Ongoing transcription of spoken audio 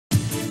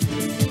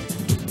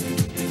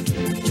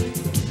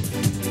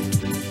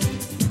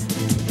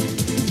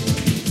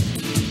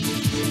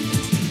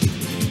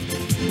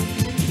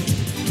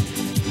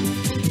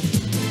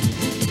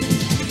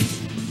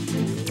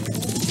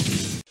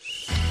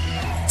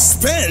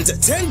Spend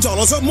 $10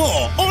 or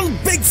more on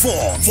Big 4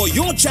 for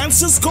your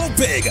chance to score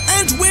big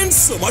and win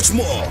so much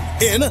more.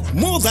 In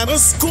More Than a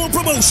Score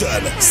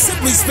promotion,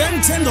 simply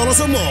spend $10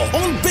 or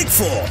more on Big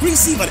 4.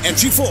 Receive an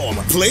entry form.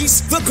 Place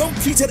the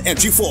completed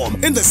entry form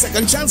in the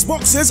second chance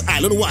boxes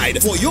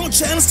island-wide for your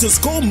chance to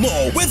score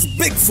more with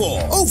Big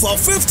 4. Over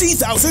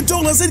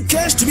 $50,000 in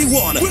cash to be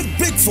won with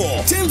Big 4.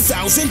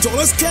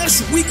 $10,000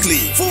 cash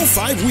weekly for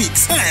 5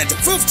 weeks and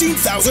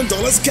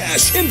 $15,000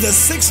 cash in the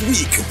 6th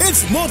week.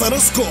 It's More Than a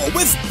Score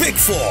with Big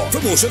 4.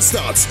 Promotion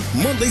starts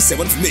Monday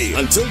 7th May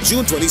until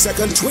June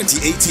 22nd,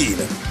 2018.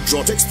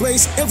 Draw takes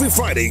place every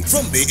Friday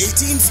from May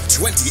 18th,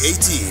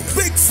 2018.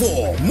 Big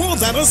 4 More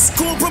Than a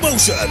Score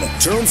promotion.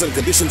 Terms and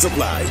conditions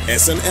apply.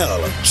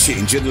 SNL,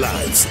 changing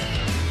lives.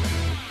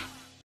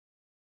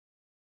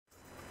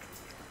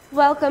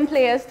 Welcome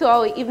players to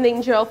our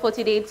evening draw for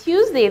today,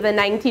 Tuesday, the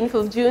 19th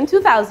of June,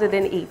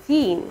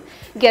 2018.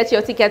 Get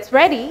your tickets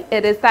ready.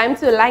 It is time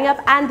to line up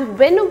and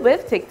win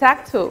with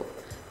Tic-Tac-Toe.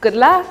 Good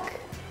luck.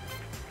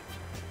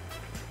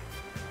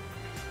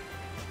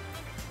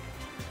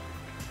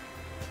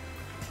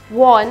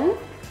 One,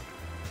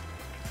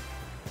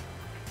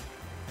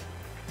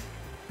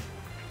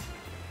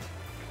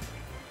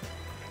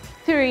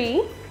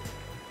 three,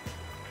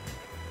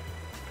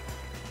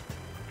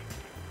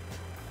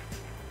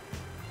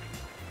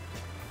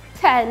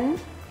 ten,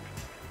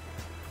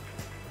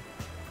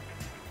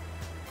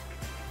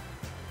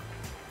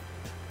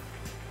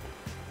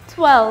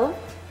 12,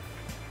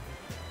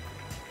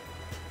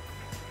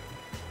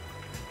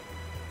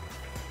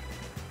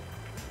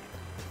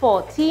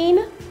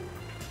 14,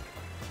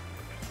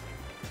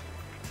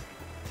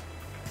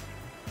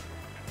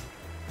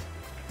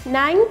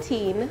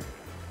 19,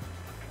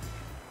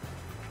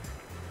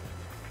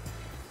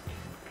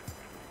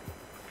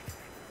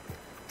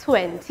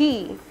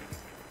 20.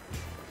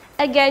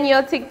 Again,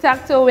 your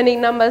Tic-Tac-Toe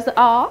winning numbers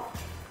are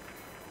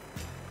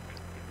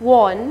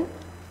 1,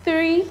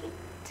 3,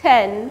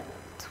 10,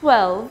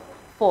 12,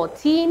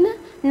 14,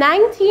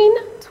 19,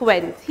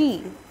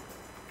 20.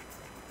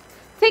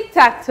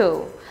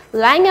 Tic-Tac-Toe,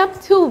 line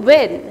up to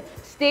win.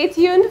 Stay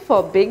tuned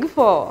for Big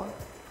 4.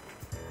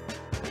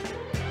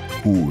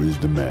 Who is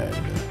the man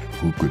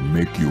who could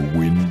make you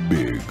win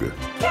big?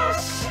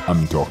 Yes!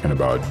 I'm talking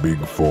about Big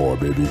 4,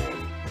 baby.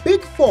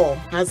 Big 4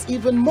 has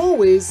even more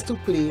ways to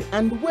play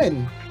and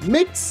win.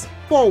 Mix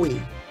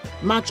 4-way.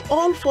 Match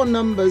all 4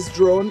 numbers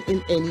drawn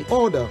in any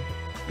order.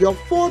 Your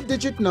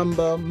 4-digit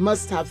number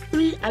must have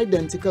 3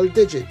 identical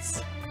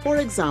digits. For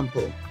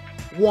example,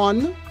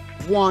 1,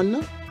 1,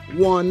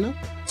 1,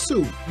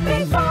 2.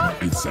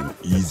 It's an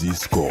easy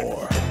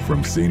score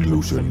from St.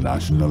 Lucia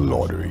National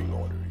Lottery.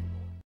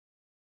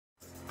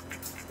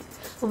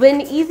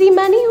 Win easy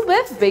money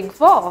with Big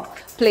 4.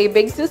 Play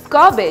big to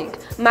score big.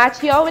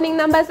 Match your winning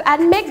numbers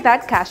and make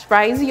that cash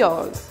prize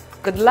yours.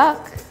 Good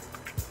luck.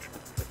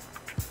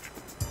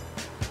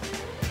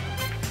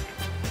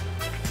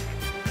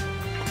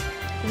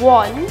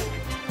 One,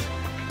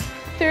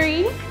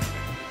 3,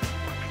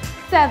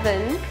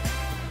 7,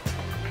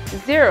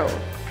 0.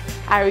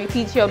 I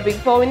repeat, your Big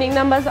 4 winning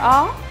numbers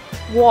are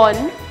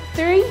 1,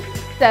 3,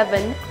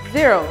 7,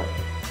 0.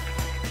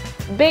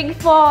 Big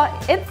 4,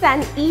 it's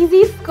an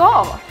easy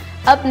score.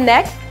 Up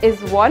next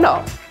is One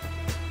Off.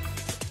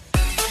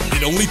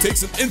 It only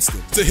takes an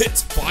instant to hit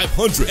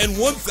 $500 and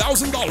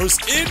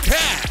 $1,000 in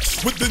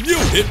cash with the new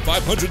Hit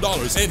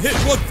 $500 and Hit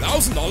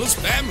 $1,000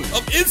 family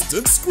of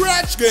instant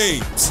scratch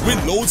games.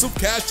 Win loads of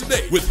cash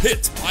today with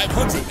Hit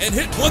 $500 and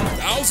Hit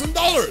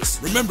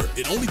 $1,000. Remember,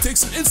 it only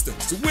takes an instant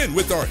to win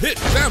with our Hit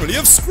family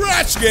of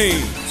scratch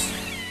games.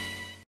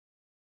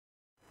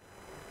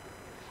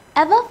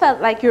 Ever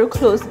felt like you're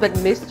close but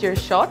missed your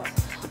shot?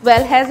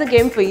 Well, here's a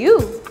game for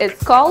you.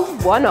 It's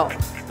called One Off.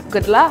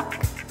 Good luck.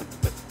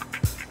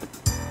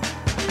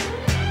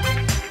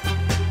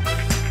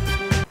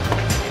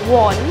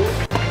 One,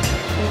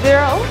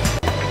 0,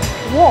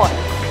 1.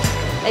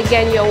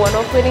 Again, your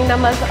one-off winning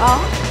numbers are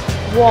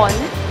 1,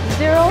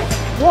 0,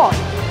 1.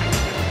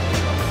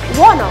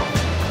 One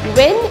off.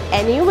 Win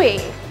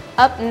anyway.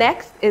 Up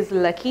next is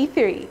Lucky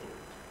 3.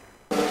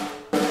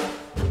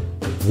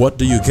 What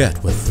do you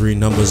get with 3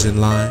 numbers in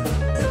line?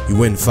 You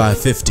win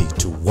 $5.50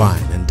 to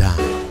wine and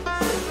dine.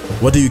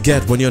 What do you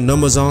get when your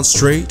numbers aren't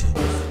straight?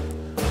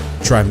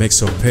 Try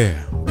mix or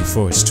pair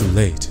before it's too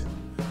late.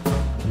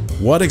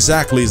 What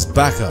exactly is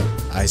backup?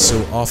 I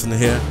so often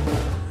hear.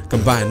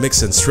 Combine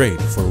mix and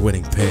straight for a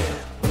winning pair.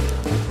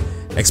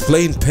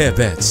 Explain pair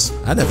bets.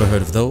 I never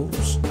heard of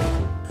those.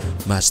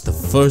 Match the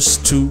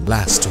first 2,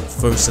 last 2,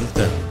 first and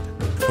third.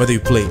 Whether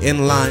you play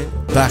inline,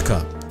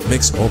 backup,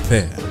 mix or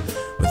pair.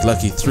 With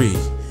Lucky 3,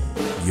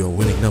 your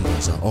winning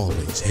numbers are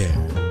always here.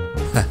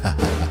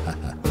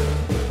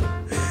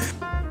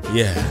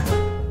 Yeah,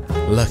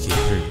 Lucky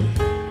 3.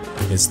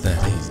 It's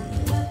that easy.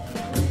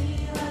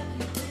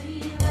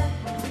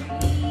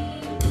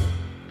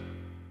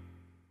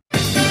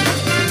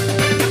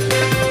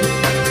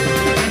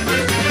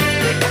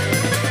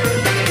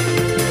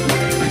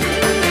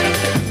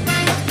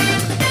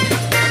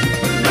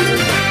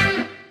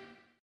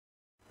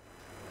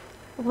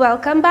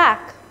 Welcome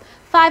back.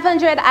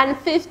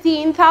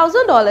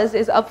 $515,000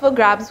 is up for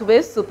grabs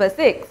with Super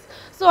 6.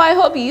 So I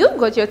hope you've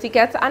got your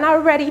tickets and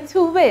are ready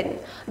to win.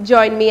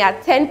 Join me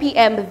at 10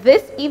 p.m.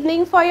 this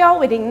evening for your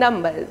winning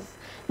numbers.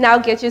 Now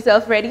get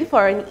yourself ready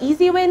for an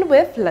easy win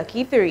with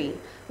Lucky 3.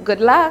 Good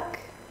luck.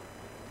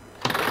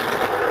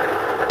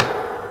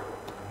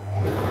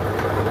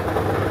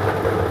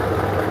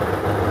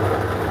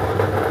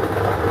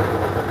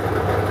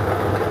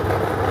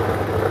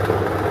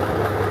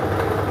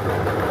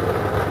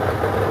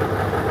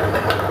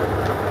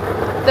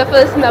 The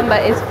first number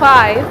is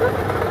 5.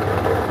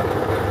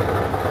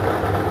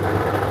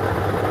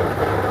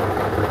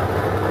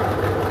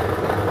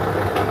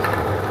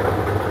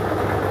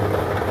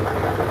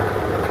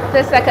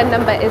 The second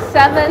number is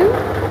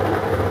 7.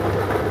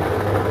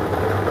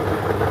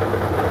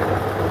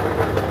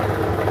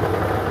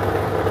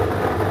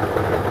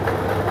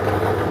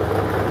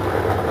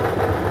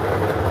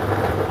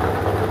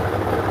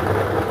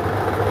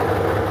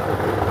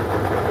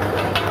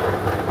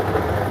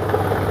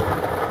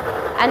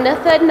 And the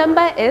third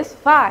number is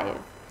 5.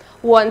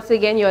 Once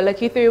again, your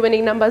lucky 3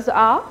 winning numbers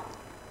are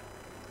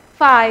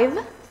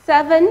 5,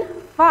 7,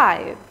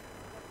 5.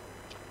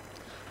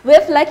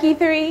 With Lucky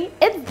 3,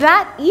 it's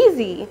that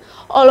easy.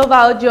 All of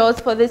our draws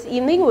for this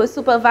evening were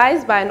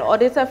supervised by an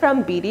auditor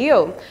from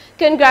BDO.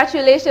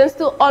 Congratulations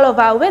to all of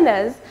our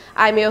winners.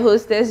 I'm your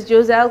hostess,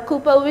 Joselle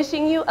Cooper,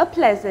 wishing you a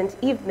pleasant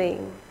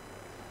evening.